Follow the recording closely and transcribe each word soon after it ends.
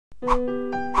When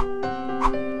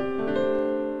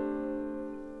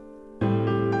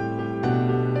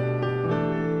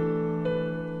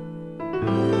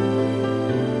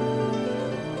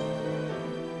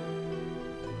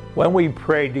we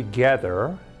pray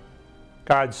together,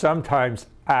 God sometimes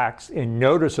acts in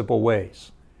noticeable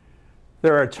ways.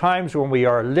 There are times when we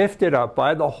are lifted up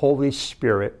by the Holy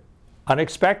Spirit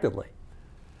unexpectedly.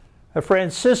 A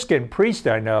Franciscan priest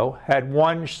I know had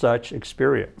one such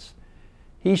experience.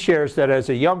 He shares that as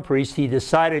a young priest, he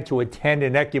decided to attend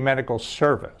an ecumenical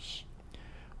service.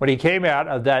 When he came out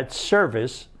of that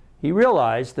service, he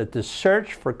realized that the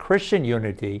search for Christian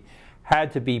unity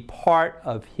had to be part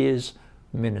of his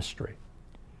ministry.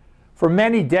 For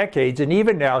many decades, and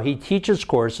even now, he teaches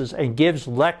courses and gives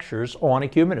lectures on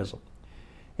ecumenism.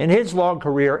 In his long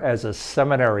career as a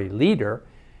seminary leader,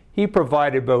 he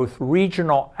provided both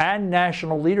regional and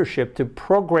national leadership to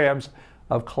programs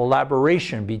of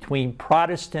collaboration between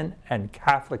Protestant and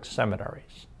Catholic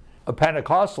seminaries. A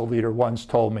Pentecostal leader once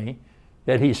told me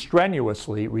that he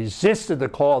strenuously resisted the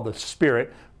call of the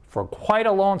Spirit for quite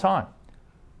a long time.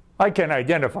 I can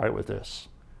identify with this.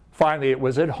 Finally, it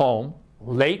was at home,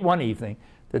 late one evening,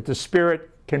 that the Spirit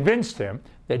convinced him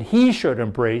that he should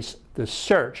embrace the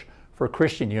search for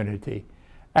Christian unity,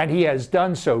 and he has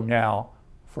done so now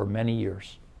for many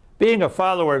years. Being a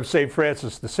follower of St.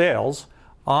 Francis de Sales,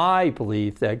 I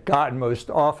believe that God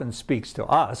most often speaks to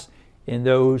us in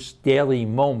those daily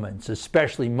moments,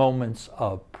 especially moments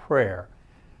of prayer.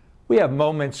 We have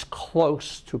moments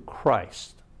close to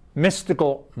Christ,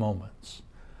 mystical moments.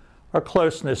 Our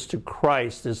closeness to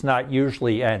Christ is not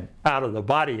usually an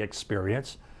out-of-the-body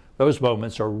experience. Those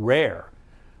moments are rare.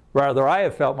 Rather, I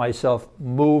have felt myself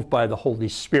moved by the Holy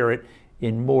Spirit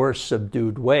in more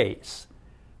subdued ways.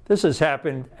 This has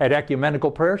happened at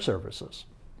ecumenical prayer services.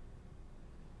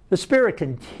 The Spirit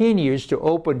continues to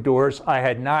open doors I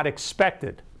had not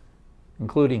expected,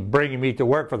 including bringing me to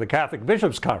work for the Catholic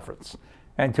Bishops' Conference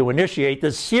and to initiate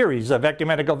this series of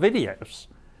ecumenical videos.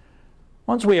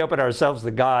 Once we open ourselves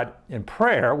to God in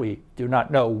prayer, we do not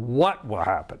know what will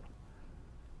happen.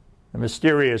 The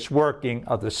mysterious working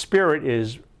of the Spirit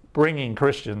is bringing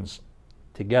Christians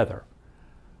together.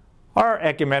 Our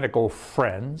ecumenical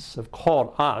friends have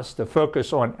called us to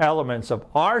focus on elements of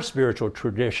our spiritual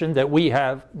tradition that we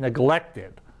have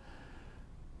neglected.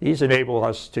 These enable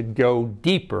us to go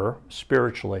deeper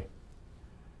spiritually.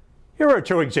 Here are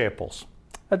two examples.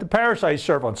 At the parish I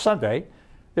serve on Sunday,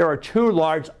 there are two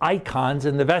large icons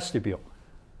in the vestibule.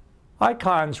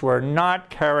 Icons were not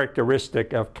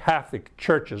characteristic of Catholic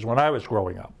churches when I was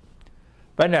growing up.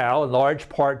 But now, in large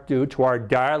part due to our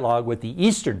dialogue with the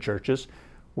Eastern churches,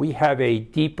 we have a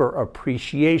deeper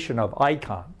appreciation of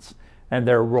icons and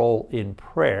their role in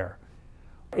prayer.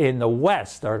 In the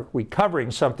West, are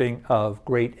recovering something of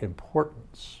great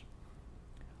importance.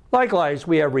 Likewise,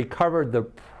 we have recovered the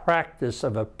practice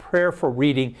of a prayerful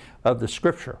reading of the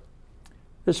Scripture.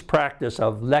 This practice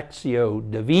of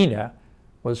Lectio Divina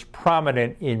was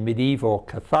prominent in medieval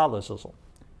Catholicism.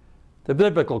 The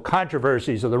biblical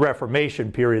controversies of the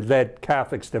Reformation period led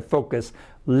Catholics to focus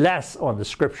less on the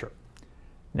Scripture.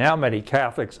 Now many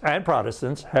Catholics and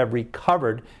Protestants have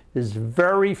recovered this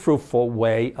very fruitful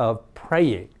way of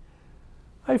praying.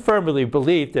 I firmly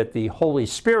believe that the Holy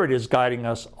Spirit is guiding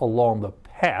us along the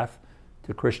path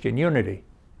to Christian unity.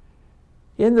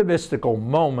 In the mystical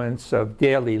moments of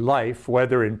daily life,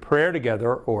 whether in prayer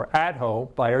together or at home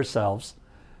by ourselves,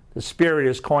 the Spirit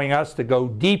is calling us to go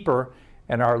deeper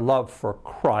in our love for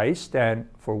Christ and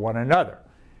for one another.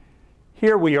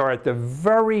 Here we are at the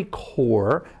very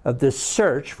core of the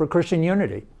search for Christian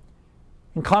unity.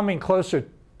 In coming closer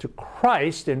to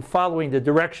Christ and following the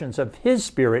directions of His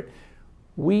Spirit,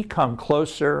 we come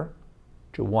closer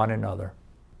to one another.